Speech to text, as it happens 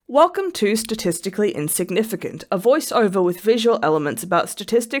Welcome to Statistically Insignificant, a voiceover with visual elements about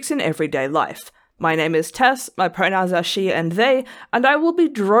statistics in everyday life. My name is Tess, my pronouns are she and they, and I will be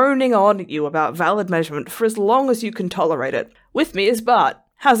droning on at you about valid measurement for as long as you can tolerate it. With me is Bart.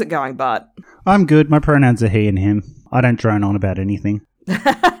 How's it going, Bart? I'm good. My pronouns are he and him. I don't drone on about anything.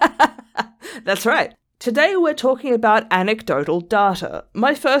 That's right. Today we're talking about anecdotal data.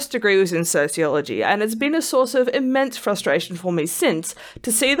 My first degree was in sociology, and it's been a source of immense frustration for me since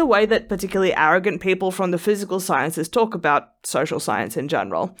to see the way that particularly arrogant people from the physical sciences talk about social science in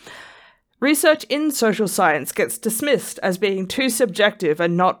general. Research in social science gets dismissed as being too subjective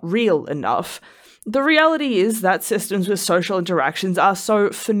and not real enough. The reality is that systems with social interactions are so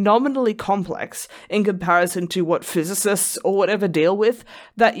phenomenally complex in comparison to what physicists or whatever deal with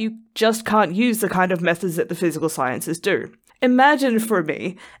that you just can't use the kind of methods that the physical sciences do. Imagine for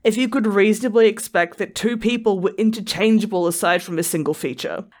me if you could reasonably expect that two people were interchangeable aside from a single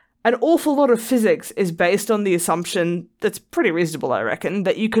feature. An awful lot of physics is based on the assumption, that's pretty reasonable I reckon,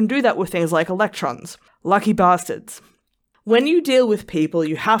 that you can do that with things like electrons. Lucky bastards. When you deal with people,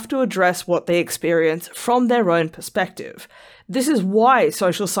 you have to address what they experience from their own perspective. This is why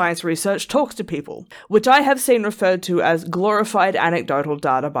social science research talks to people, which I have seen referred to as glorified anecdotal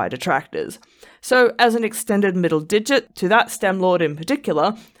data by detractors. So, as an extended middle digit to that STEM lord in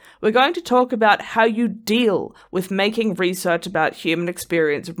particular, we're going to talk about how you deal with making research about human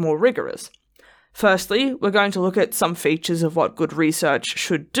experience more rigorous. Firstly, we're going to look at some features of what good research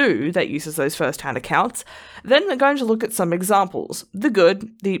should do that uses those first-hand accounts. Then we're going to look at some examples, the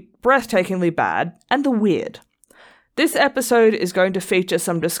good, the breathtakingly bad, and the weird. This episode is going to feature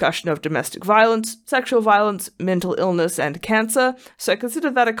some discussion of domestic violence, sexual violence, mental illness, and cancer, so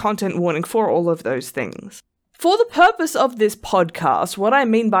consider that a content warning for all of those things. For the purpose of this podcast, what I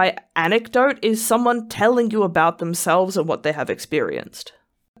mean by anecdote is someone telling you about themselves and what they have experienced.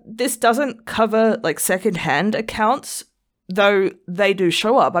 This doesn't cover, second-hand accounts, though they do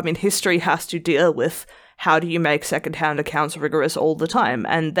show up. I mean, history has to deal with how do you make second-hand accounts rigorous all the time,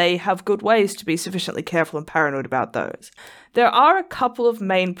 and they have good ways to be sufficiently careful and paranoid about those. There are a couple of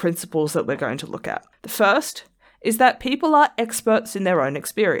main principles that we're going to look at. The first is that people are experts in their own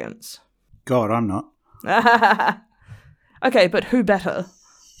experience. God, I'm not. Okay, but who better?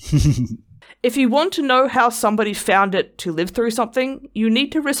 If you want to know how somebody found it to live through something, you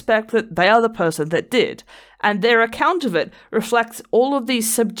need to respect that they are the person that did, and their account of it reflects all of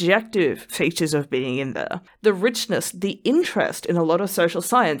these subjective features of being in there. The richness, the interest in a lot of social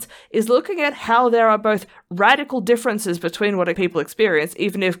science is looking at how there are both radical differences between what people experience,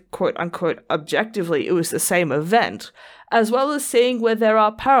 even if, quote-unquote, objectively it was the same event, as well as seeing where there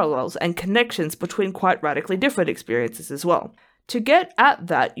are parallels and connections between quite radically different experiences as well. To get at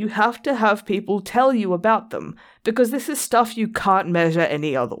that, you have to have people tell you about them, because this is stuff you can't measure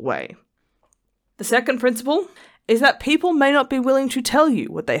any other way. The second principle is that people may not be willing to tell you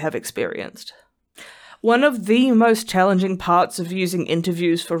what they have experienced. One of the most challenging parts of using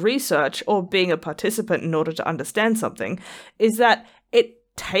interviews for research, or being a participant in order to understand something, is that it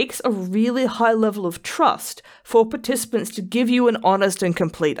takes a really high level of trust for participants to give you an honest and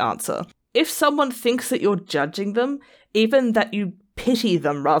complete answer. If someone thinks that you're judging them, even that you pity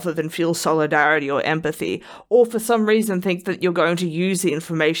them rather than feel solidarity or empathy, or for some reason think that you're going to use the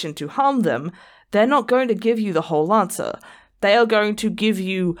information to harm them, they're not going to give you the whole answer. They are going to give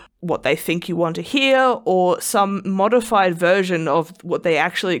you what they think you want to hear, or some modified version of what they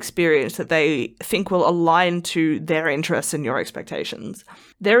actually experienced that they think will align to their interests and your expectations.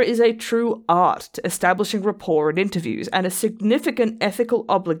 There is a true art to establishing rapport in interviews, and a significant ethical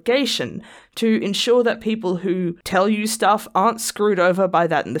obligation to ensure that people who tell you stuff aren't screwed over by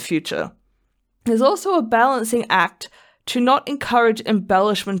that in the future. There's also a balancing act to not encourage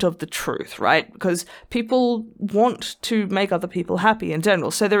embellishment of the truth, right? Because people want to make other people happy in general.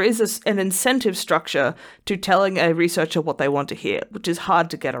 So there is an incentive structure to telling a researcher what they want to hear, which is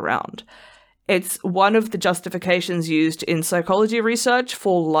hard to get around. It's one of the justifications used in psychology research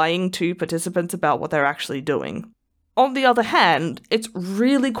for lying to participants about what they're actually doing. On the other hand, it's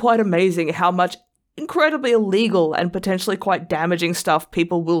really quite amazing how much incredibly illegal and potentially quite damaging stuff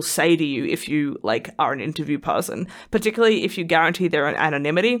people will say to you if you, are an interview person, particularly if you guarantee their own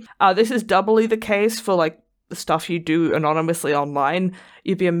anonymity. This is doubly the case for, the stuff you do anonymously online.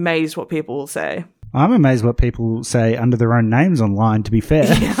 You'd be amazed what people will say. I'm amazed what people say under their own names online, to be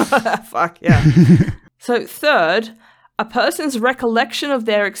fair. Fuck, yeah. So third, a person's recollection of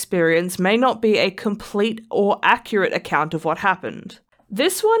their experience may not be a complete or accurate account of what happened.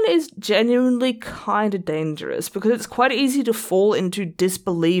 This one is genuinely kind of dangerous because it's quite easy to fall into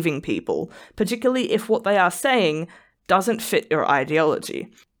disbelieving people, particularly if what they are saying doesn't fit your ideology.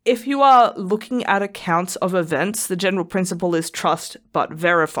 If you are looking at accounts of events, the general principle is trust but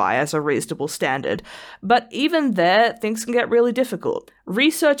verify as a reasonable standard. But even there, things can get really difficult.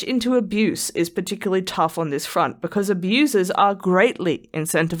 Research into abuse is particularly tough on this front because abusers are greatly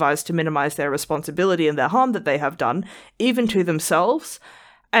incentivized to minimize their responsibility and the harm that they have done, even to themselves.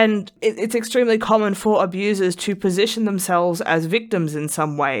 And it's extremely common for abusers to position themselves as victims in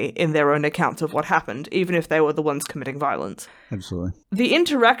some way in their own accounts of what happened, even if they were the ones committing violence. Absolutely. The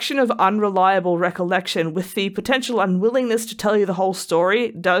interaction of unreliable recollection with the potential unwillingness to tell you the whole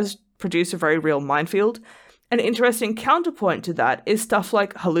story does produce a very real minefield. An interesting counterpoint to that is stuff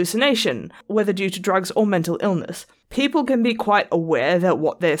like hallucination, whether due to drugs or mental illness. People can be quite aware that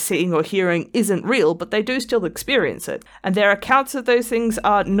what they're seeing or hearing isn't real, but they do still experience it. And their accounts of those things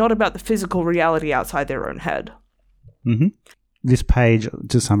are not about the physical reality outside their own head. Mm-hmm. This page,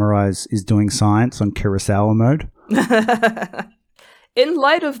 to summarize, is doing science on Kurosawa mode. In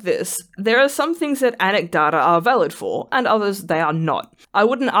light of this, there are some things that Anecdata are valid for, and others they are not. I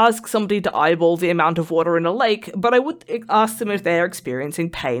wouldn't ask somebody to eyeball the amount of water in a lake, but I would ask them if they're experiencing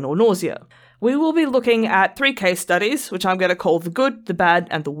pain or nausea. We will be looking at 3 case studies, which I'm going to call the good, the bad,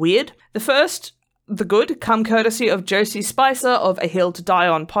 and the weird. The first, the good, come courtesy of Josie Spicer of A Hill to Die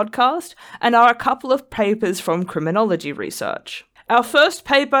On podcast, and are a couple of papers from criminology research. Our first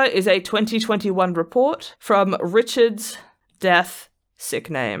paper is a 2021 report from Richard's Death,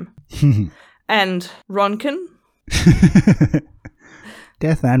 sick name, and Ronkin.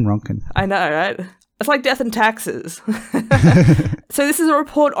 Death and Ronkin. I know, right? It's like death and taxes. So this is a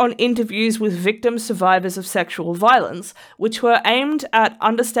report on interviews with victim survivors of sexual violence, which were aimed at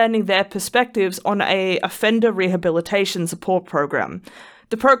understanding their perspectives on a offender rehabilitation support program.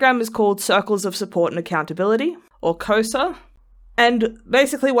 The program is called Circles of Support and Accountability, or COSA. And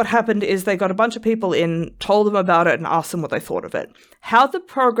basically what happened is they got a bunch of people in, told them about it, and asked them what they thought of it. How the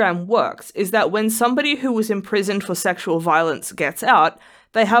program works is that when somebody who was imprisoned for sexual violence gets out,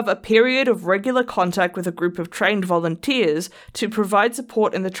 they have a period of regular contact with a group of trained volunteers to provide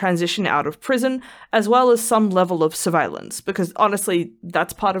support in the transition out of prison, as well as some level of surveillance, because honestly,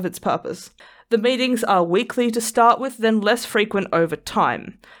 that's part of its purpose. The meetings are weekly to start with, then less frequent over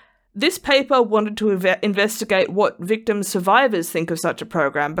time. This paper wanted to investigate what victim survivors think of such a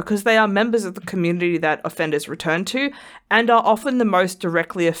program because they are members of the community that offenders return to and are often the most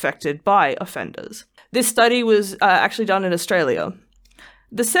directly affected by offenders. This study was actually done in Australia.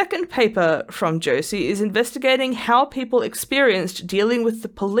 The second paper from Josie is investigating how people experienced dealing with the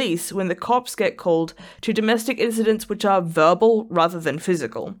police when the cops get called to domestic incidents which are verbal rather than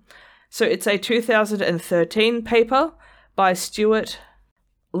physical. So it's a 2013 paper by Stewart,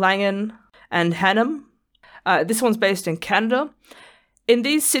 Langan, and Hannum. This one's based in Canada. In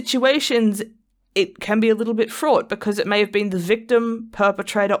these situations, it can be a little bit fraught because it may have been the victim,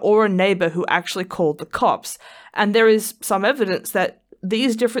 perpetrator, or a neighbor who actually called the cops. And there is some evidence that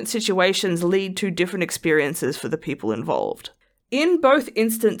these different situations lead to different experiences for the people involved. In both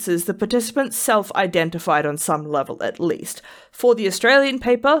instances, the participants self-identified on some level at least. For the Australian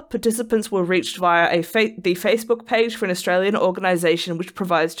paper, participants were reached via the Facebook page for an Australian organisation which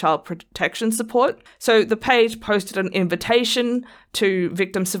provides child protection support. So the page posted an invitation to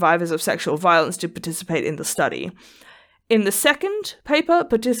victim survivors of sexual violence to participate in the study. In the second paper,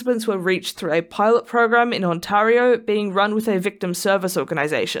 participants were reached through a pilot program in Ontario being run with a victim service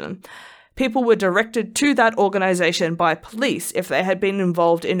organisation. People were directed to that organisation by police if they had been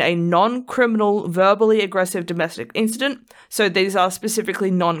involved in a non-criminal, verbally aggressive domestic incident. So these are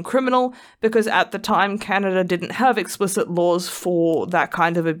specifically non-criminal because at the time Canada didn't have explicit laws for that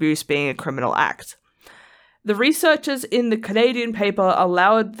kind of abuse being a criminal act. The researchers in the Canadian paper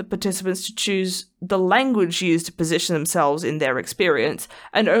allowed the participants to choose the language used to position themselves in their experience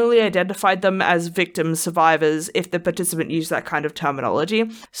and only identified them as victim survivors if the participant used that kind of terminology.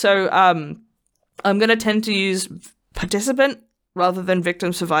 So I'm going to tend to use participant rather than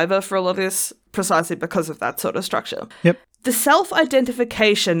victim survivor for a lot of this precisely because of that sort of structure. Yep. The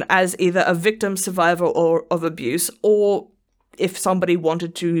self-identification as either a victim survivor or of abuse, or if somebody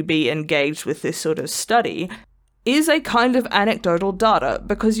wanted to be engaged with this sort of study, is a kind of anecdotal data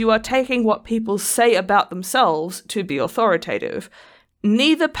because you are taking what people say about themselves to be authoritative.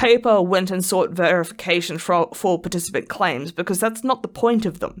 Neither paper went and sought verification for participant claims because that's not the point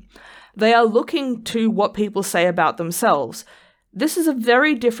of them. They are looking to what people say about themselves. This is a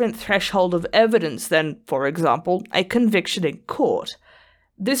very different threshold of evidence than, for example, a conviction in court.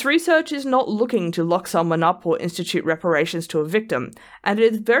 This research is not looking to lock someone up or institute reparations to a victim, and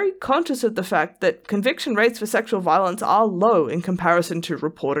it is very conscious of the fact that conviction rates for sexual violence are low in comparison to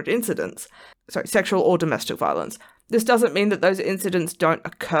reported incidents. Sexual or domestic violence. This doesn't mean that those incidents don't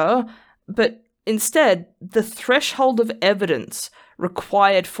occur, but instead, the threshold of evidence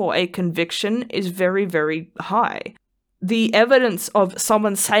required for a conviction is very, very high. The evidence of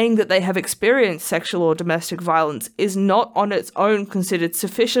someone saying that they have experienced sexual or domestic violence is not on its own considered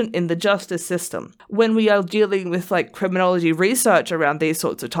sufficient in the justice system. When we are dealing with criminology research around these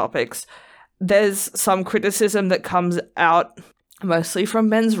sorts of topics, there's some criticism that comes out mostly from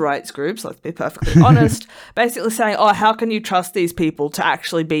men's rights groups, let's be perfectly honest, basically saying, how can you trust these people to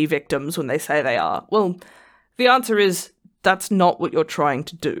actually be victims when they say they are? Well, the answer is that's not what you're trying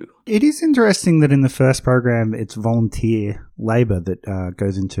to do. It is interesting that in the first program, it's volunteer labour that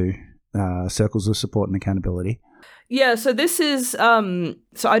goes into circles of support and accountability. Yeah, so this is, so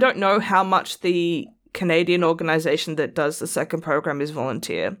I don't know how much the Canadian organisation that does the second program is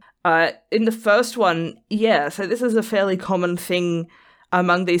volunteer. In the first one, so this is a fairly common thing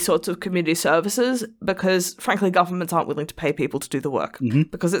among these sorts of community services because, frankly, governments aren't willing to pay people to do the work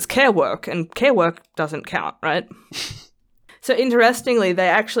because it's care work, and care work doesn't count, right? So interestingly, they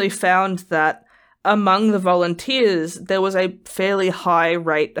actually found that among the volunteers, there was a fairly high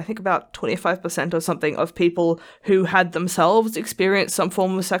rate, I think about 25% or something, of people who had themselves experienced some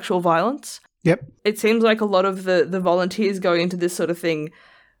form of sexual violence. Yep. It seems like a lot of the volunteers going into this sort of thing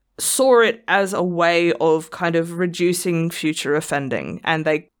saw it as a way of kind of reducing future offending, and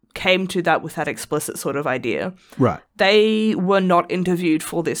they came to that with that explicit sort of idea. Right. They were not interviewed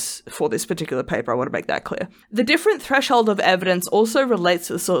for this particular paper. I want to make that clear. The different threshold of evidence also relates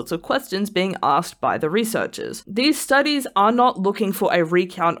to the sorts of questions being asked by the researchers. These studies are not looking for a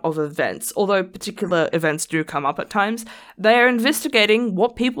recount of events, although particular events do come up at times. They are investigating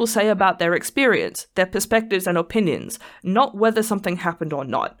what people say about their experience, their perspectives and opinions, not whether something happened or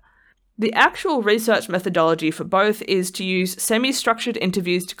not. The actual research methodology for both is to use semi-structured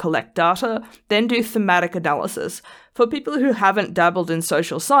interviews to collect data, then do thematic analysis. For people who haven't dabbled in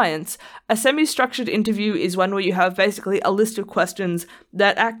social science, a semi-structured interview is one where you have basically a list of questions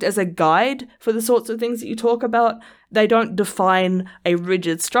that act as a guide for the sorts of things that you talk about. They don't define a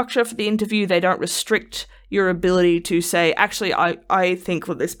rigid structure for the interview. They don't restrict your ability to say, actually, I think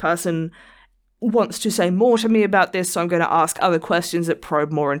that this person wants to say more to me about this, so I'm going to ask other questions that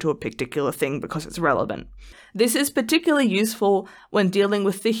probe more into a particular thing because it's relevant. This is particularly useful when dealing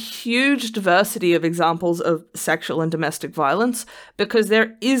with the huge diversity of examples of sexual and domestic violence, because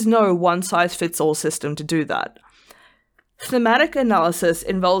there is no one-size-fits-all system to do that. Thematic analysis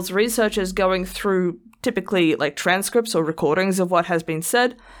involves researchers going through typically transcripts or recordings of what has been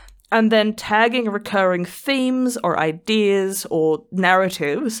said, and then tagging recurring themes or ideas or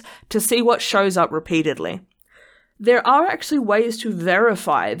narratives to see what shows up repeatedly. There are actually ways to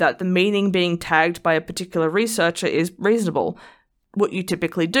verify that the meaning being tagged by a particular researcher is reasonable. What you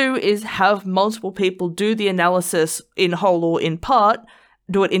typically do is have multiple people do the analysis in whole or in part,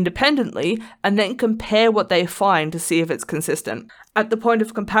 do it independently, and then compare what they find to see if it's consistent. At the point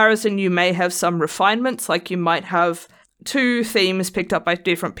of comparison, you may have some refinements, like you might have two themes picked up by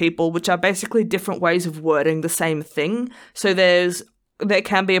different people, which are basically different ways of wording the same thing. So there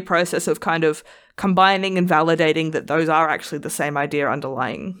can be a process of kind of combining and validating that those are actually the same idea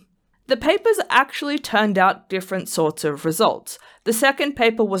underlying. The papers actually turned out different sorts of results. The second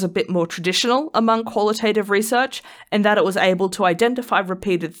paper was a bit more traditional among qualitative research, in that it was able to identify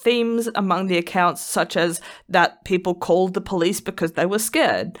repeated themes among the accounts, such as that people called the police because they were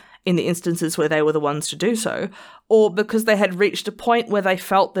scared, in the instances where they were the ones to do so, or because they had reached a point where they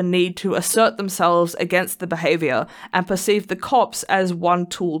felt the need to assert themselves against the behaviour and perceived the cops as one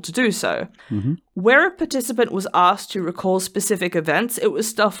tool to do so. Mm-hmm. Where a participant was asked to recall specific events, it was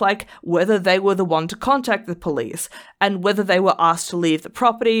stuff like whether they were the one to contact the police and whether they were asked to leave the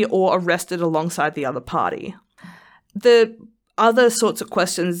property or arrested alongside the other party. The other sorts of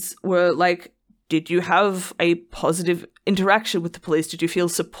questions were like, did you have a positive interaction with the police? Did you feel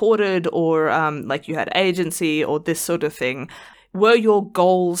supported or like you had agency or this sort of thing? Were your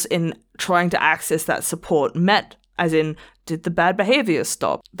goals in trying to access that support met? As in, did the bad behaviour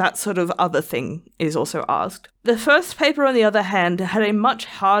stop? That sort of other thing is also asked. The first paper, on the other hand, had a much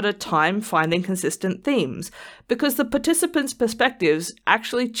harder time finding consistent themes because the participants' perspectives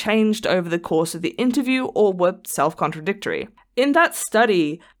actually changed over the course of the interview or were self-contradictory. In that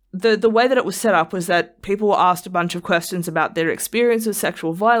study, the way that it was set up was that people were asked a bunch of questions about their experience of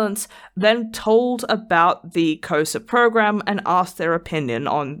sexual violence, then told about the COSA program and asked their opinion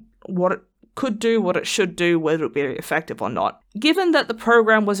on what could do, what it should do, whether it would be effective or not. Given that the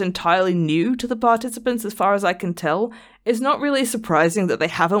program was entirely new to the participants, as far as I can tell, it's not really surprising that they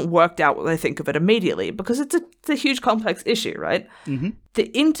haven't worked out what they think of it immediately, because it's a huge complex issue, right? Mm-hmm. The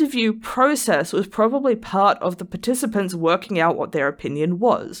interview process was probably part of the participants working out what their opinion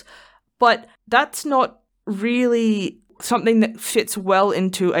was. But that's not really something that fits well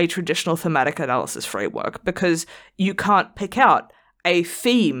into a traditional thematic analysis framework, because you can't pick out a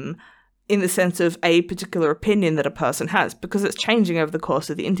theme in the sense of a particular opinion that a person has, because it's changing over the course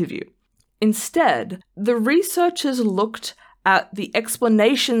of the interview. Instead, the researchers looked at the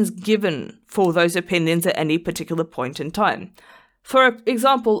explanations given for those opinions at any particular point in time. For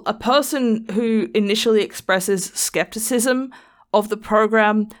example, a person who initially expresses skepticism of the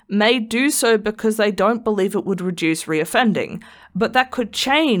program may do so because they don't believe it would reduce reoffending, but that could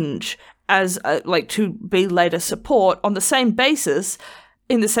change as to be later support on the same basis,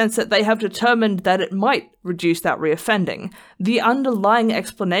 in the sense that they have determined that it might reduce that reoffending. The underlying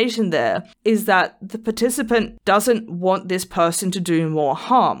explanation there is that the participant doesn't want this person to do more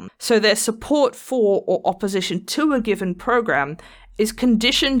harm, so their support for or opposition to a given program is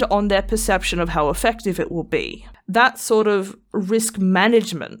conditioned on their perception of how effective it will be. That sort of risk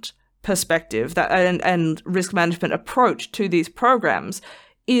management perspective and risk management approach to these programs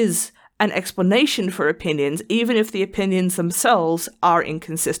is an explanation for opinions, even if the opinions themselves are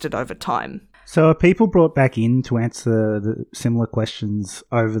inconsistent over time. So are people brought back in to answer the similar questions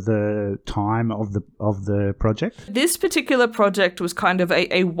over the time of the project? This particular project was kind of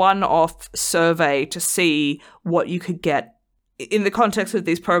a one-off survey to see what you could get in the context of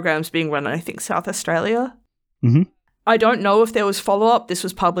these programs being run in, I think, South Australia. Mm-hmm. I don't know if there was follow-up. This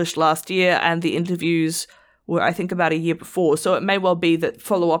was published last year, and the interviews were, I think, about a year before. So it may well be that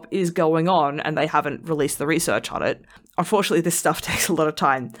follow-up is going on and they haven't released the research on it. Unfortunately, this stuff takes a lot of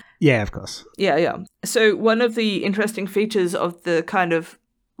time. Yeah, of course. Yeah. So one of the interesting features of the kind of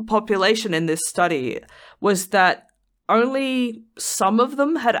population in this study was that only some of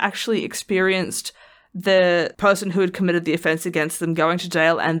them had actually experienced the person who had committed the offense against them going to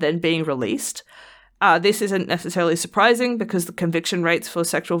jail and then being released. This isn't necessarily surprising because the conviction rates for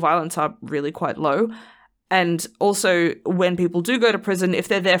sexual violence are really quite low. And also, when people do go to prison, if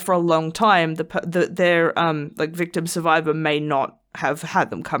they're there for a long time, their victim survivor may not have had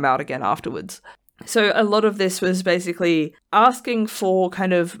them come out again afterwards. So a lot of this was basically asking for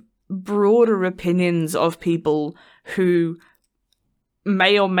kind of broader opinions of people who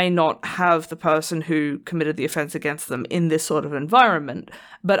may or may not have the person who committed the offense against them in this sort of environment,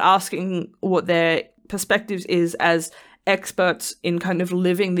 but asking what their perspectives is as experts in kind of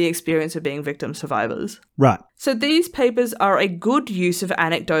living the experience of being victim survivors. Right. So these papers are a good use of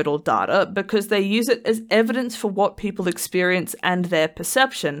anecdotal data because they use it as evidence for what people experience and their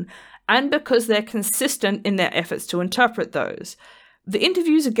perception, and because they're consistent in their efforts to interpret those. The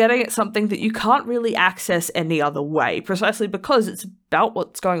interviews are getting at something that you can't really access any other way, precisely because it's about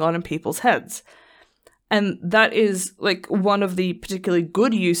what's going on in people's heads. And that is one of the particularly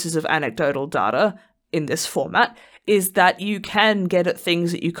good uses of anecdotal data in this format, is that you can get at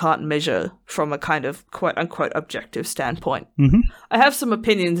things that you can't measure from a kind of quote-unquote objective standpoint. Mm-hmm. I have some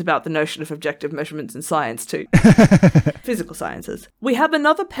opinions about the notion of objective measurements in science too. Physical sciences. We have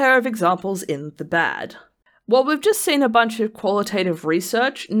another pair of examples in the bad. While we've just seen a bunch of qualitative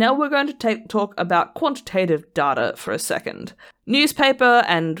research, now we're going to talk about quantitative data for a second. Newspaper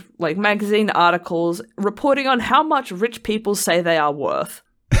and magazine articles reporting on how much rich people say they are worth.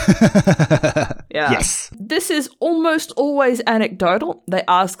 Yeah. Yes. This is almost always anecdotal. They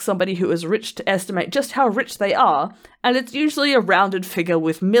ask somebody who is rich to estimate just how rich they are, and it's usually a rounded figure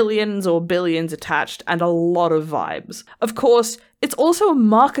with millions or billions attached and a lot of vibes. Of course, it's also a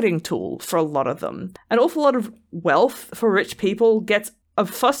marketing tool for a lot of them. An awful lot of wealth for rich people gets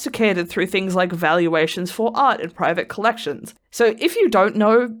obfuscated through things like valuations for art in private collections. So if you don't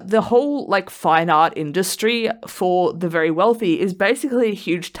know, the whole fine art industry for the very wealthy is basically a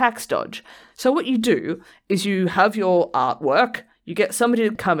huge tax dodge. So what you do is you have your artwork, you get somebody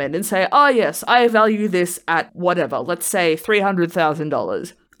to come in and say, oh yes, I value this at whatever, let's say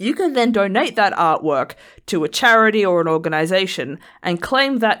 $300,000. You can then donate that artwork to a charity or an organization and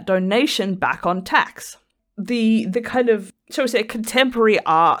claim that donation back on tax. The kind of, shall we say, contemporary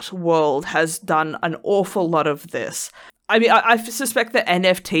art world has done an awful lot of this. I mean, I suspect that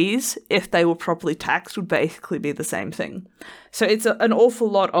NFTs, if they were properly taxed, would basically be the same thing. So it's an awful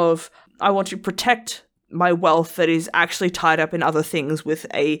lot of, I want to protect my wealth that is actually tied up in other things with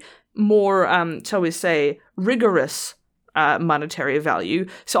a more, shall we say, rigorous monetary value.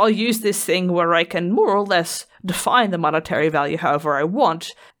 So I'll use this thing where I can more or less define the monetary value however I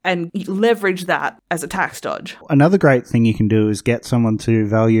want, and leverage that as a tax dodge. Another great thing you can do is get someone to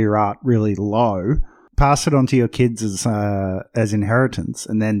value your art really low, pass it on to your kids as inheritance,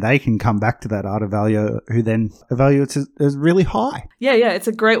 and then they can come back to that art value who then evaluates it as really high. Yeah, it's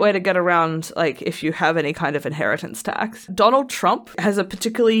a great way to get around, like, if you have any kind of inheritance tax. Donald Trump has a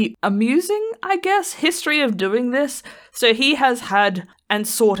particularly amusing, I guess, history of doing this. So he has had and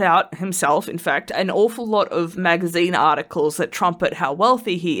sought out himself, in fact, an awful lot of magazine articles that trumpet how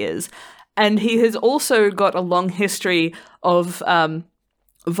wealthy he is. And he has also got a long history of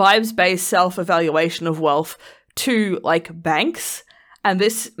vibes-based self-evaluation of wealth to, like, banks. And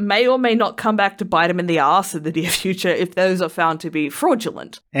this may or may not come back to bite him in the arse in the near future if those are found to be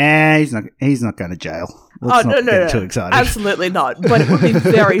fraudulent. He's not going to jail. Let's not get too excited. Absolutely not. But it would be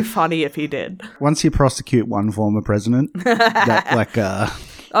very funny if he did. Once you prosecute one former president, that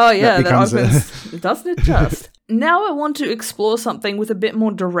opens, doesn't it just? Now I want to explore something with a bit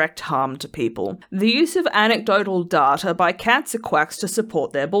more direct harm to people. The use of anecdotal data by cancer quacks to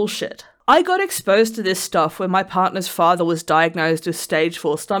support their bullshit. I got exposed to this stuff when my partner's father was diagnosed with stage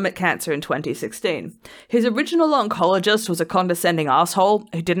 4 stomach cancer in 2016. His original oncologist was a condescending asshole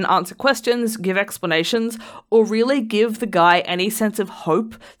who didn't answer questions, give explanations, or really give the guy any sense of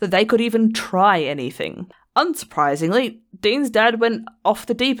hope that they could even try anything. Unsurprisingly, Dean's dad went off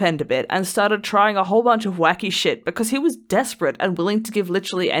the deep end a bit and started trying a whole bunch of wacky shit because he was desperate and willing to give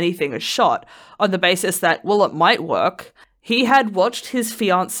literally anything a shot on the basis that, well, it might work. He had watched his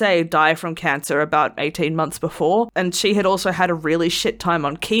fiancée die from cancer about 18 months before, and she had also had a really shit time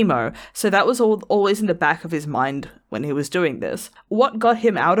on chemo, so that was always in the back of his mind when he was doing this. What got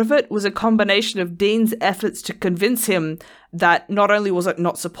him out of it was a combination of Dean's efforts to convince him that not only was it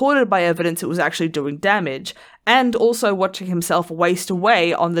not supported by evidence, it was actually doing damage, and also watching himself waste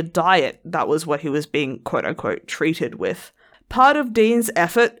away on the diet that was what he was being quote-unquote treated with. Part of Dean's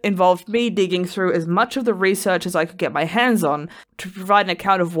effort involved me digging through as much of the research as I could get my hands on to provide an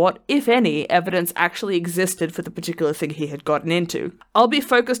account of what, if any, evidence actually existed for the particular thing he had gotten into. I'll be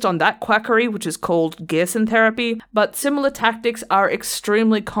focused on that quackery, which is called Gearson therapy, but similar tactics are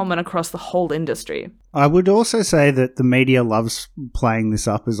extremely common across the whole industry. I would also say that the media loves playing this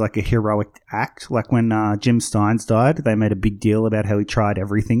up as like a heroic act. Like when Jim Steins died, they made a big deal about how he tried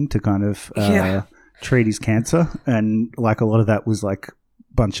everything to kind of treat his cancer, and like a lot of that was like a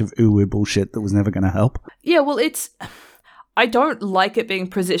bunch of ooh bullshit that was never going to help. Yeah, well, I don't like it being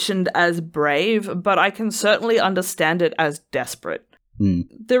positioned as brave, but I can certainly understand it as desperate.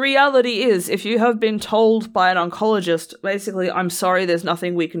 The reality is, if you have been told by an oncologist, basically, I'm sorry, there's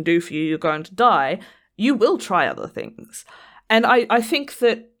nothing we can do for you, you're going to die, you will try other things. And I think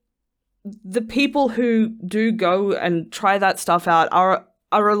that the people who do go and try that stuff out are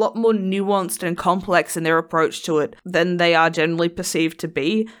a lot more nuanced and complex in their approach to it than they are generally perceived to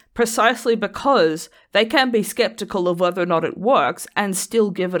be, precisely because they can be skeptical of whether or not it works and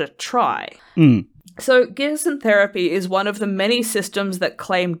still give it a try. So Gearson therapy is one of the many systems that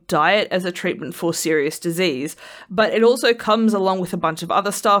claim diet as a treatment for serious disease, but it also comes along with a bunch of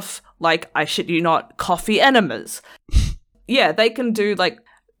other stuff, like, I shit you not, coffee enemas. Yeah, they can do, like,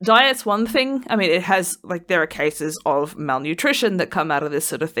 diet's one thing. I mean, it has, like, there are cases of malnutrition that come out of this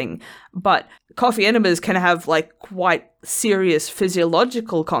sort of thing, but coffee enemas can have, like, quite serious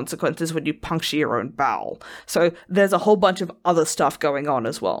physiological consequences when you puncture your own bowel. So there's a whole bunch of other stuff going on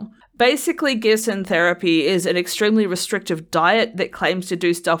as well. Basically, Gearson therapy is an extremely restrictive diet that claims to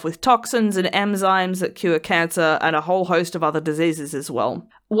do stuff with toxins and enzymes that cure cancer and a whole host of other diseases as well.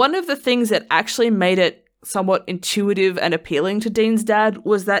 One of the things that actually made it somewhat intuitive and appealing to Dean's dad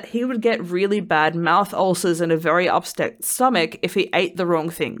was that he would get really bad mouth ulcers and a very upset stomach if he ate the wrong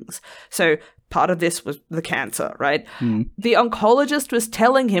things. So part of this was the cancer, right? The oncologist was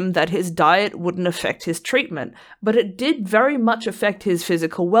telling him that his diet wouldn't affect his treatment, but it did very much affect his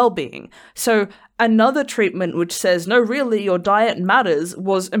physical well-being. So another treatment which says, no, really, your diet matters,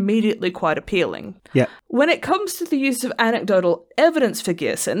 was immediately quite appealing. Yeah. When it comes to the use of anecdotal evidence for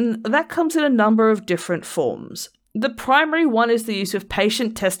Gearson, that comes in a number of different forms. The primary one is the use of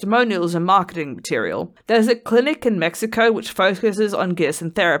patient testimonials and marketing material. There's a clinic in Mexico which focuses on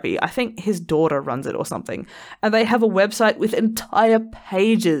Gearson therapy. I think his daughter runs it or something. And they have a website with entire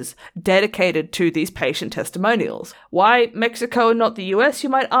pages dedicated to these patient testimonials. Why Mexico and not the US, you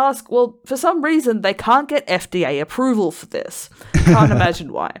might ask? Well, for some reason, they can't get FDA approval for this. Can't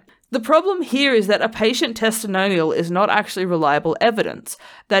imagine why. The problem here is that a patient testimonial is not actually reliable evidence.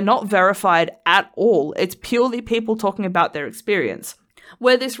 They're not verified at all. It's purely people talking about their experience.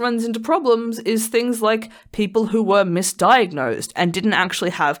 Where this runs into problems is things like people who were misdiagnosed and didn't actually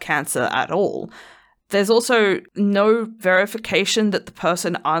have cancer at all. There's also no verification that the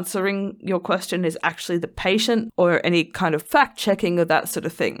person answering your question is actually the patient or any kind of fact-checking or that sort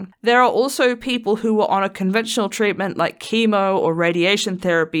of thing. There are also people who were on a conventional treatment like chemo or radiation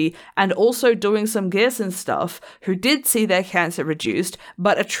therapy and also doing some Gearson stuff who did see their cancer reduced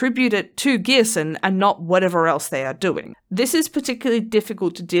but attribute it to Gearson and not whatever else they are doing. This is particularly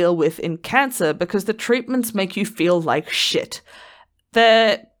difficult to deal with in cancer because the treatments make you feel like shit.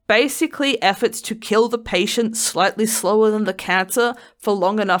 They're basically efforts to kill the patient slightly slower than the cancer for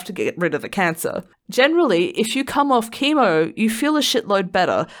long enough to get rid of the cancer. Generally, if you come off chemo, you feel a shitload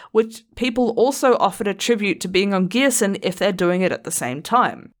better, which people also often attribute to being on Gearson if they're doing it at the same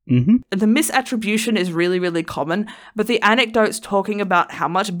time. Mm-hmm. The misattribution is really, really common, but the anecdotes talking about how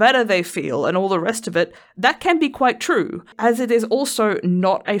much better they feel and all the rest of it, that can be quite true, as it is also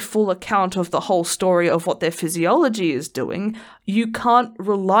not a full account of the whole story of what their physiology is doing. You can't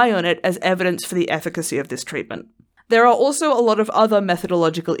rely on it as evidence for the efficacy of this treatment. There are also a lot of other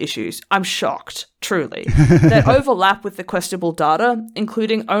methodological issues, I'm shocked, truly, that overlap with the questionable data,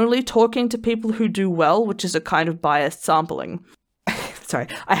 including only talking to people who do well, which is a kind of biased sampling. Sorry,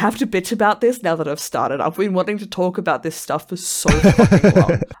 I have to bitch about this now that I've started. I've been wanting to talk about this stuff for so fucking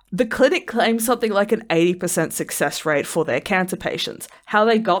long. The clinic claims something like an 80% success rate for their cancer patients. How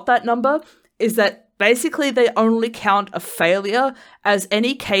they got that number is that basically they only count a failure as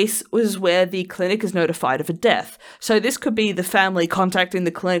any case was where the clinic is notified of a death. So this could be the family contacting the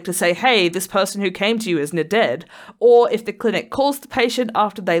clinic to say, hey, this person who came to you is dead. Or if the clinic calls the patient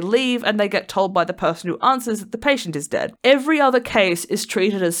after they leave and they get told by the person who answers that the patient is dead. Every other case is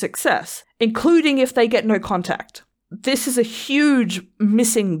treated as success, including if they get no contact. This is a huge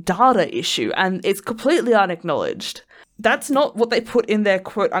missing data issue and it's completely unacknowledged. That's not what they put in their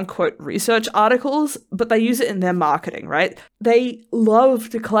quote-unquote research articles, but they use it in their marketing, right? They love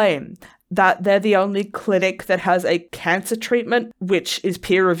to claim that they're the only clinic that has a cancer treatment, which is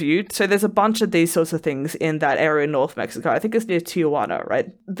peer-reviewed. So there's a bunch of these sorts of things in that area in North Mexico. I think it's near Tijuana, right?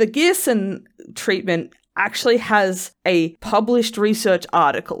 The Gearson treatment actually has a published research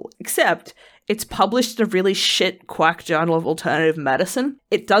article, except it's published in a really shit quack journal of alternative medicine.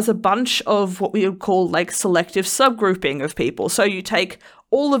 It does a bunch of what we would call like selective subgrouping of people. So you take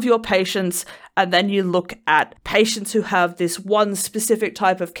all of your patients and then you look at patients who have this one specific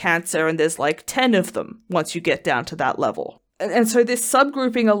type of cancer and there's like 10 of them once you get down to that level. And so this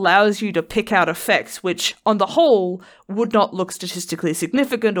subgrouping allows you to pick out effects which on the whole would not look statistically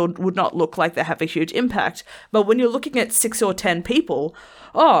significant or would not look like they have a huge impact. But when you're looking at 6 or 10 people,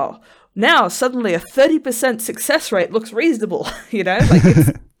 now suddenly a 30% success rate looks reasonable, you know?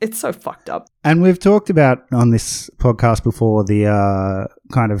 Like it's so fucked up. And we've talked about on this podcast before the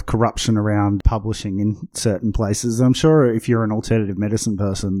kind of corruption around publishing in certain places. I'm sure if you're an alternative medicine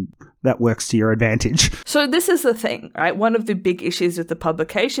person, that works to your advantage. So this is the thing, right? One of the big issues with the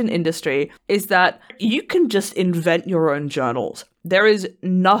publication industry is that you can just invent your own journals. There is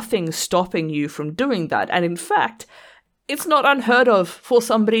nothing stopping you from doing that. And in fact, it's not unheard of for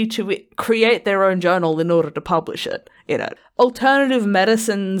somebody to create their own journal in order to publish it in it. Alternative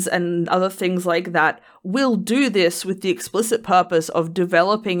medicines and other things like that will do this with the explicit purpose of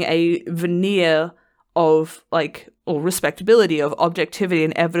developing a veneer of or respectability of objectivity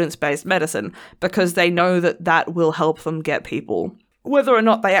and evidence-based medicine because they know that that will help them get people. Whether or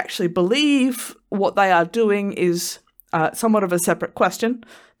not they actually believe what they are doing is somewhat of a separate question.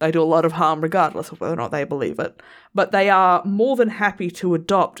 They do a lot of harm regardless of whether or not they believe it. But they are more than happy to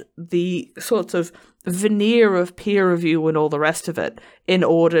adopt the sorts of veneer of peer review and all the rest of it in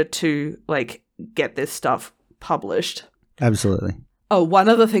order to, get this stuff published. Absolutely. Oh, one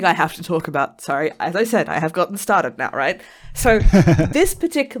other thing I have to talk about. Sorry, as I said, I have gotten started now, right? So this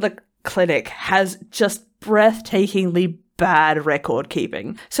particular clinic has just breathtakingly bad record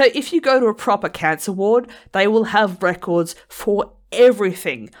keeping. So if you go to a proper cancer ward, they will have records for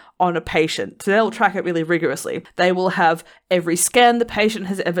everything on a patient. So they'll track it really rigorously. They will have every scan the patient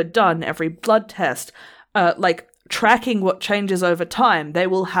has ever done, every blood test, tracking what changes over time. They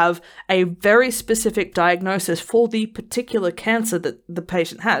will have a very specific diagnosis for the particular cancer that the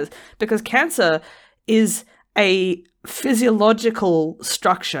patient has, because cancer is a physiological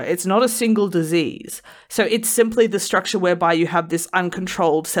structure. It's not a single disease. So it's simply the structure whereby you have this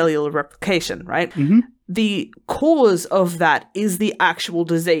uncontrolled cellular replication, right? Mm-hmm. The cause of that is the actual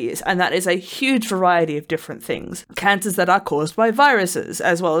disease, and that is a huge variety of different things. Cancers that are caused by viruses,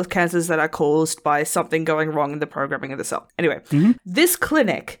 as well as cancers that are caused by something going wrong in the programming of the cell. Anyway, this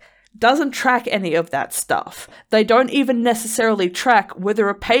clinic doesn't track any of that stuff. They don't even necessarily track whether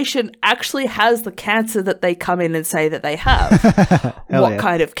a patient actually has the cancer that they come in and say that they have. What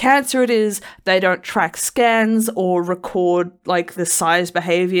kind of cancer it is. They don't track scans or record like the size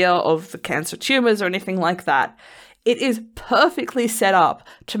behavior of the cancer tumors or anything like that. It is perfectly set up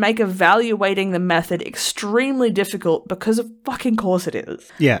to make evaluating the method extremely difficult because of fucking course it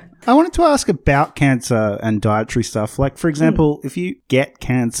is. Yeah. I wanted to ask about cancer and dietary stuff. Like, for example, if you get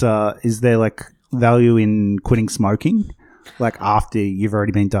cancer, is there like value in quitting smoking? Like after you've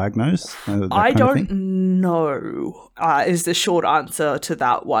already been diagnosed? I don't know is the short answer to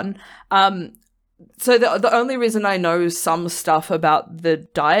that one. So the only reason I know some stuff about the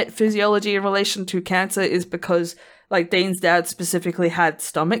diet physiology in relation to cancer is because like Dean's dad specifically had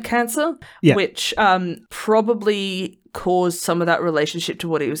stomach cancer, which probably caused some of that relationship to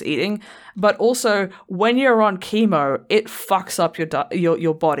what he was eating. But also when you're on chemo, it fucks up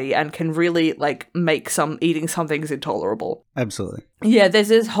your body and can really like make eating some things intolerable. Absolutely. Yeah, there's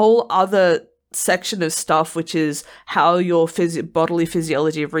this whole other section of stuff which is how your bodily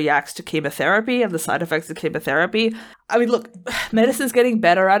physiology reacts to chemotherapy and the side effects of chemotherapy. I mean, look, medicine's getting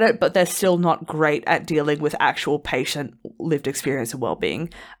better at it, but they're still not great at dealing with actual patient lived experience and well-being.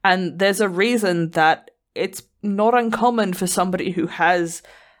 And there's a reason that it's not uncommon for somebody who has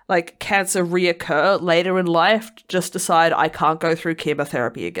like cancer reoccur later in life to just decide I can't go through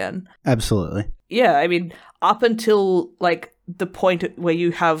chemotherapy again. Absolutely. Yeah, I mean, up until like the point where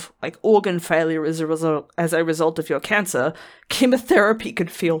you have like organ failure as a result of your cancer, chemotherapy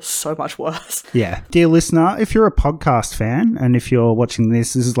could feel so much worse. Yeah. Dear listener, if you're a podcast fan and if you're watching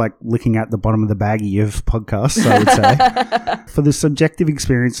this is like looking at the bottom of the baggie of podcasts, I would say. For the subjective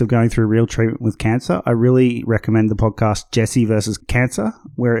experience of going through real treatment with cancer, I really recommend the podcast Jesse versus Cancer,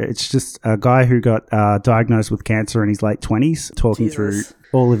 where it's just a guy who got diagnosed with cancer in his late 20s talking through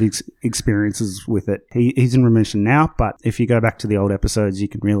all of his experiences with it. He's in remission now, but if you go back to the old episodes, you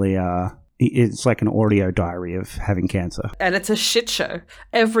can really... it's like an audio diary of having cancer. And it's a shit show.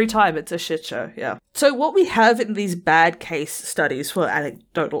 Every time it's a shit show, yeah. So what we have in these bad case studies for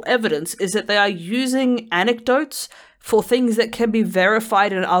anecdotal evidence is that they are using anecdotes for things that can be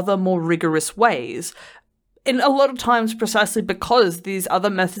verified in other more rigorous ways. In a lot of times precisely because these other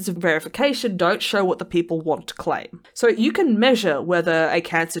methods of verification don't show what the people want to claim. So you can measure whether a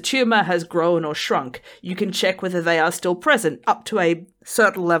cancer tumor has grown or shrunk. You can check whether they are still present up to a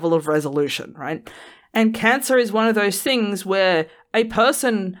certain level of resolution, right? And cancer is one of those things where a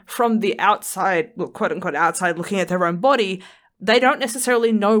person from the outside, well, quote unquote outside, looking at their own body, they don't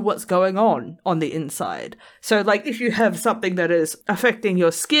necessarily know what's going on the inside. So, like, if you have something that is affecting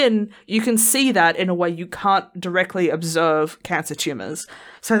your skin, you can see that in a way you can't directly observe cancer tumors.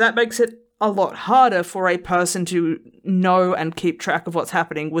 So that makes it a lot harder for a person to know and keep track of what's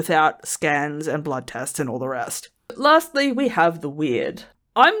happening without scans and blood tests and all the rest. Lastly, we have the weird.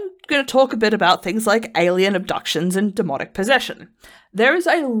 I'm going to talk a bit about things like alien abductions and demonic possession. There is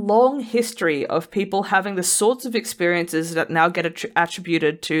a long history of people having the sorts of experiences that now get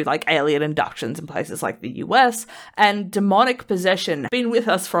attributed to like alien abductions in places like the US, and demonic possession been with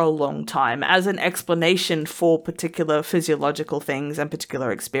us for a long time as an explanation for particular physiological things and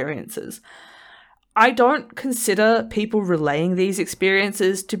particular experiences. I don't consider people relaying these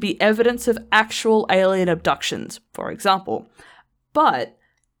experiences to be evidence of actual alien abductions, for example. But,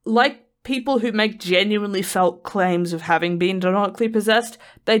 like people who make genuinely felt claims of having been demonically possessed,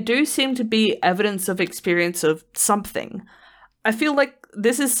 they do seem to be evidence of experience of something. I feel like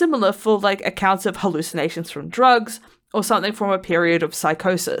this is similar for like accounts of hallucinations from drugs or something from a period of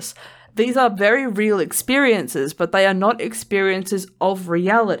psychosis. These are very real experiences, but they are not experiences of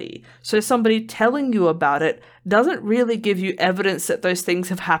reality. So somebody telling you about it doesn't really give you evidence that those things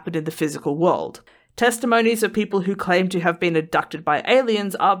have happened in the physical world. Testimonies of people who claim to have been abducted by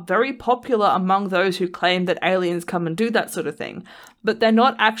aliens are very popular among those who claim that aliens come and do that sort of thing, but they're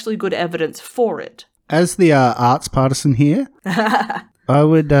not actually good evidence for it. As the arts partisan here, I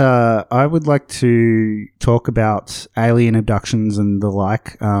would like to talk about alien abductions and the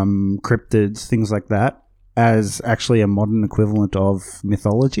like, cryptids, things like that, as actually a modern equivalent of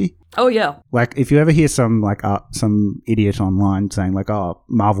mythology. Oh, yeah. Like, if you ever hear some idiot online saying, like, oh,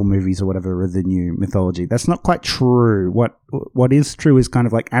 Marvel movies or whatever are the new mythology, that's not quite true. What is true is kind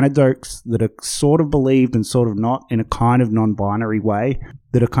of like anecdotes that are sort of believed and sort of not in a kind of non-binary way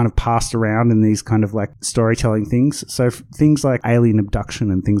that are kind of passed around in these kind of like storytelling things. So things like alien abduction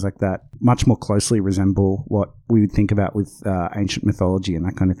and things like that much more closely resemble what we would think about with ancient mythology and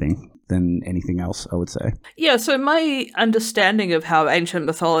that kind of thing than anything else, I would say. Yeah, so my understanding of how ancient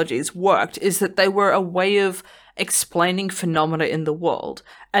mythology movies worked is that they were a way of explaining phenomena in the world.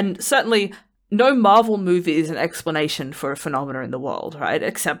 And certainly no Marvel movie is an explanation for a phenomena in the world, right?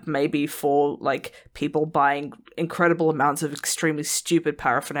 Except maybe for, like, people buying incredible amounts of extremely stupid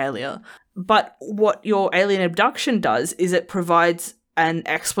paraphernalia. But what your alien abduction does is it provides an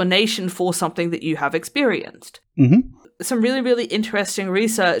explanation for something that you have experienced. Mm-hmm. Some really, really interesting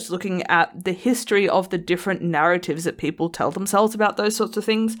research looking at the history of the different narratives that people tell themselves about those sorts of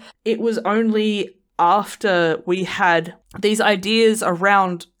things. It was only after we had these ideas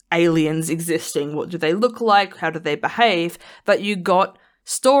around aliens existing, what do they look like, how do they behave, that you got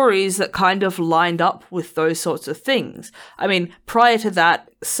stories that kind of lined up with those sorts of things. I mean, prior to that,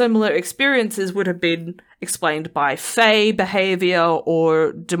 similar experiences would have been explained by fae behavior,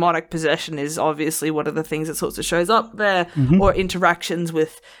 or demonic possession is obviously one of the things that sorts of shows up there, or interactions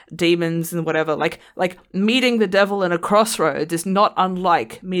with demons and whatever. Like meeting the devil in a crossroads is not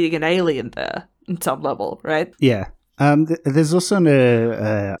unlike meeting an alien there in some level, right? Yeah. There's also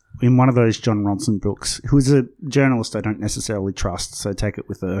in one of those John Ronson books, who is a journalist I don't necessarily trust, so take it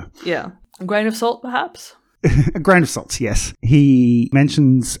with a grain of salt, perhaps. A grain of salt, yes. He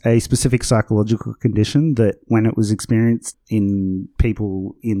mentions a specific psychological condition that, when it was experienced in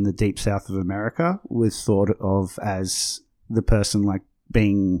people in the deep south of America, was thought of as the person like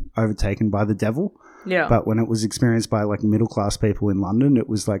being overtaken by the devil. Yeah. But when it was experienced by like middle class people in London, it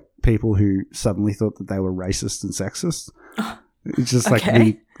was like people who suddenly thought that they were racist and sexist. It's just like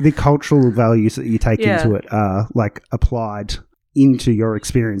the cultural values that you take into it are like applied into your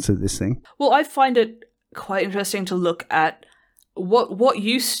experience of this thing. Well, I find it quite interesting to look at what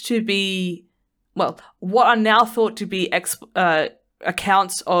used to be, well, what are now thought to be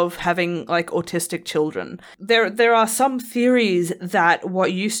accounts of having like autistic children. There are some theories that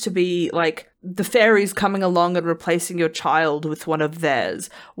what used to be like the fairies coming along and replacing your child with one of theirs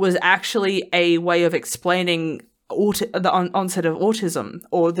was actually a way of explaining the onset of autism,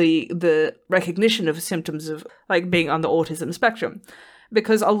 or the recognition of symptoms of like being on the autism spectrum.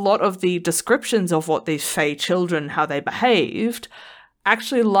 Because a lot of the descriptions of what these fae children, how they behaved,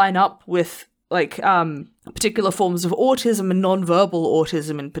 actually line up with like particular forms of autism and nonverbal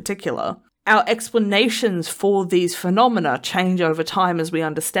autism in particular. Our explanations for these phenomena change over time as we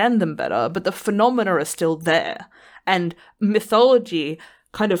understand them better, but the phenomena are still there. And mythology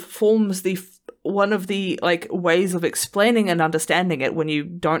kind of forms one of the like ways of explaining and understanding it when you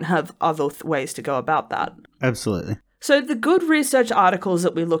don't have other ways to go about that. Absolutely. So the good research articles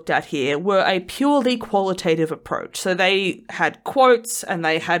that we looked at here were a purely qualitative approach. So they had quotes and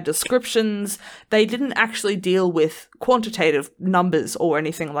they had descriptions. They didn't actually deal with quantitative numbers or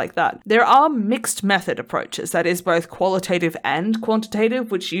anything like that. There are mixed method approaches, that is both qualitative and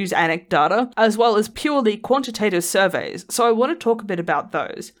quantitative, which use Anecdata, as well as purely quantitative surveys. So I want to talk a bit about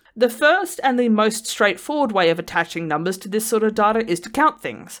those. The first and the most straightforward way of attaching numbers to this sort of data is to count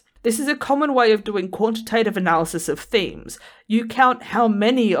things. This is a common way of doing quantitative analysis of themes. You count how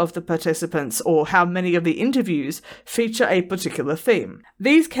many of the participants or how many of the interviews feature a particular theme.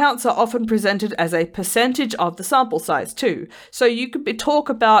 These counts are often presented as a percentage of the sample size too. So you could talk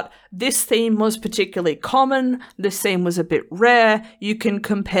about this theme was particularly common, this theme was a bit rare. You can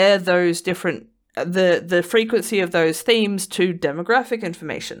compare those different the frequency of those themes to demographic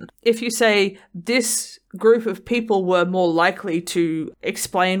information. If you say this group of people were more likely to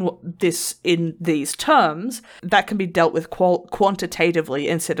explain this in these terms, that can be dealt with quantitatively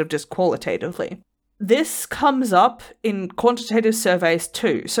instead of just qualitatively. This comes up in quantitative surveys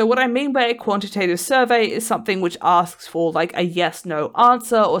too. So what I mean by a quantitative survey is something which asks for like a yes-no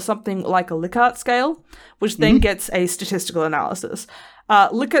answer, or something like a Likert scale, which then gets a statistical analysis.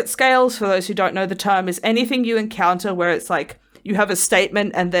 Likert scales, for those who don't know the term, is anything you encounter where it's like you have a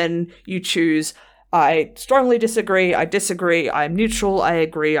statement and then you choose I strongly disagree, I disagree, I'm neutral, I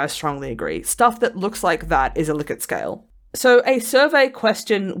agree, I strongly agree. Stuff that looks like that is a Likert scale. So a survey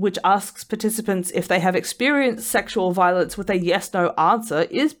question which asks participants if they have experienced sexual violence with a yes-no answer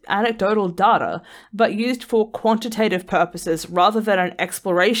is anecdotal data, but used for quantitative purposes rather than an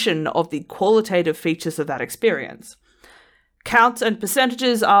exploration of the qualitative features of that experience. Counts and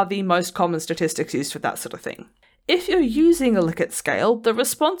percentages are the most common statistics used for that sort of thing. If you're using a Likert scale, the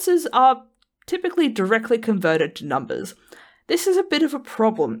responses are typically directly converted to numbers. This is a bit of a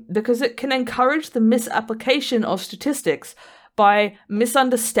problem because it can encourage the misapplication of statistics by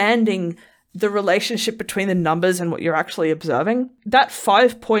misunderstanding the relationship between the numbers and what you're actually observing. That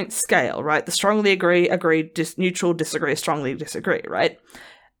 5-point scale, right? The strongly agree, neutral, disagree, strongly disagree, right?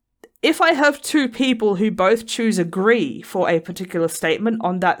 If I have two people who both choose agree for a particular statement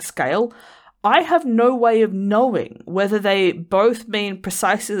on that scale, I have no way of knowing whether they both mean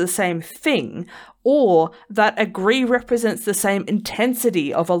precisely the same thing or that agree represents the same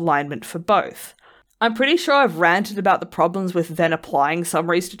intensity of alignment for both. I'm pretty sure I've ranted about the problems with then applying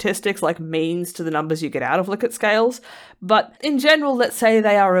summary statistics like means to the numbers you get out of Likert scales, but in general, let's say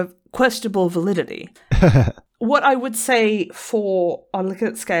they are of questionable validity. What I would say for a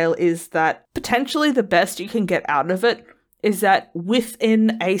Likert scale is that potentially the best you can get out of it is that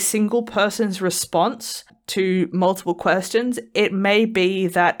within a single person's response to multiple questions, it may be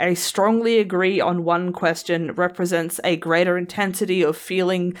that a strongly agree on one question represents a greater intensity of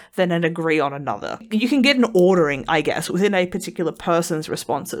feeling than an agree on another. You can get an ordering, I guess, within a particular person's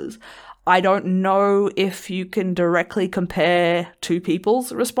responses. I don't know if you can directly compare two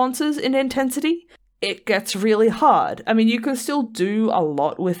people's responses in intensity. It gets really hard. I mean, you can still do a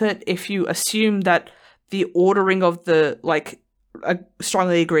lot with it if you assume that the ordering of the,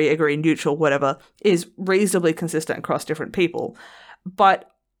 strongly agree, neutral, whatever, is reasonably consistent across different people. But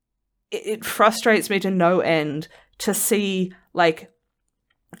it frustrates me to no end to see,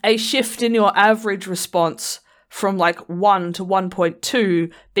 a shift in your average response from, 1 to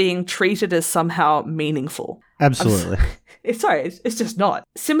 1.2 being treated as somehow meaningful. Absolutely. It's just not.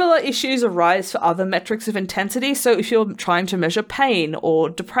 Similar issues arise for other metrics of intensity. So if you're trying to measure pain or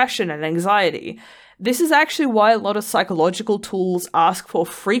depression and anxiety, this is actually why a lot of psychological tools ask for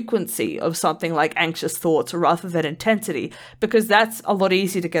frequency of something like anxious thoughts rather than intensity, because that's a lot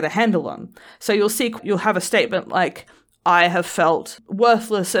easier to get a handle on. So you'll have a statement like, I have felt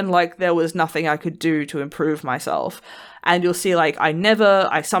worthless and like there was nothing I could do to improve myself. And you'll see I never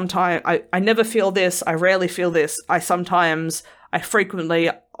feel this, I rarely feel this, I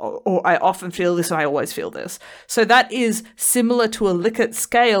frequently, or I often feel this and I always feel this. So that is similar to a Likert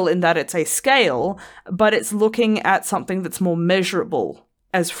scale in that it's a scale, but it's looking at something that's more measurable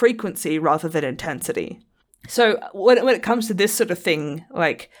as frequency rather than intensity. So when it comes to this sort of thing,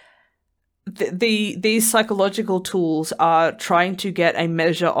 these psychological tools are trying to get a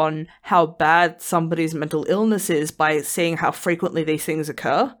measure on how bad somebody's mental illness is by seeing how frequently these things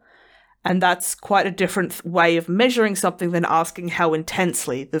occur. And that's quite a different way of measuring something than asking how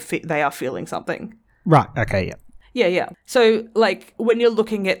intensely they are feeling something. Right, okay, yeah. Yeah. So, when you're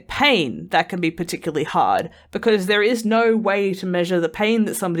looking at pain, that can be particularly hard because there is no way to measure the pain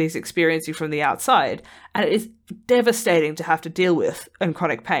that somebody's experiencing from the outside. And it is devastating to have to deal with in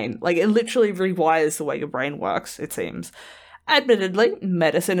chronic pain. It literally rewires the way your brain works, it seems. Admittedly,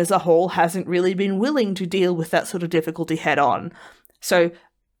 medicine as a whole hasn't really been willing to deal with that sort of difficulty head on. So,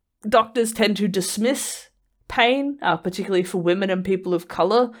 doctors tend to dismiss pain, particularly for women and people of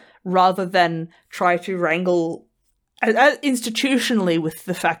colour, rather than try to wrangle institutionally with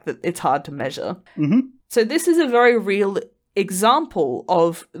the fact that it's hard to measure. Mm-hmm. So this is a very real example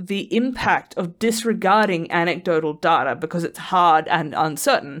of the impact of disregarding anecdotal data because it's hard and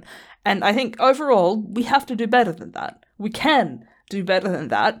uncertain. And I think overall, we have to do better than that. We can do better than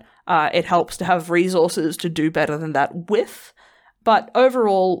that. It helps to have resources to do better than that with. But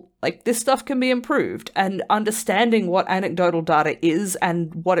overall, this stuff can be improved, and understanding what anecdotal data is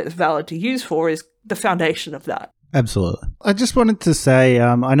and what it's valid to use for is the foundation of that. Absolutely. I just wanted to say,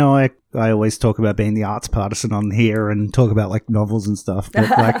 I know I always talk about being the arts partisan on here and talk about novels and stuff,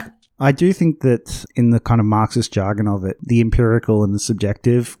 but I do think that in the kind of Marxist jargon of it, the empirical and the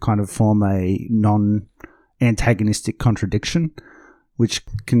subjective kind of form a non-antagonistic contradiction, which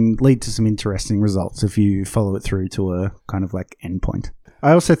can lead to some interesting results if you follow it through to a kind of endpoint.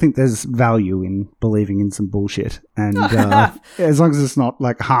 I also think there's value in believing in some bullshit, and as long as it's not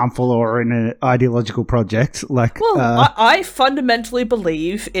harmful or in an ideological project. I fundamentally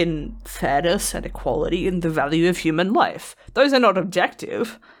believe in fairness and equality and the value of human life. Those are not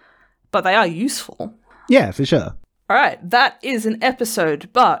objective, but they are useful. Yeah, for sure. All right, that is an episode,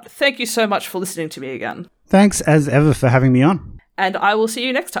 but thank you so much for listening to me again. Thanks as ever for having me on. And I will see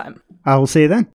you next time. I will see you then.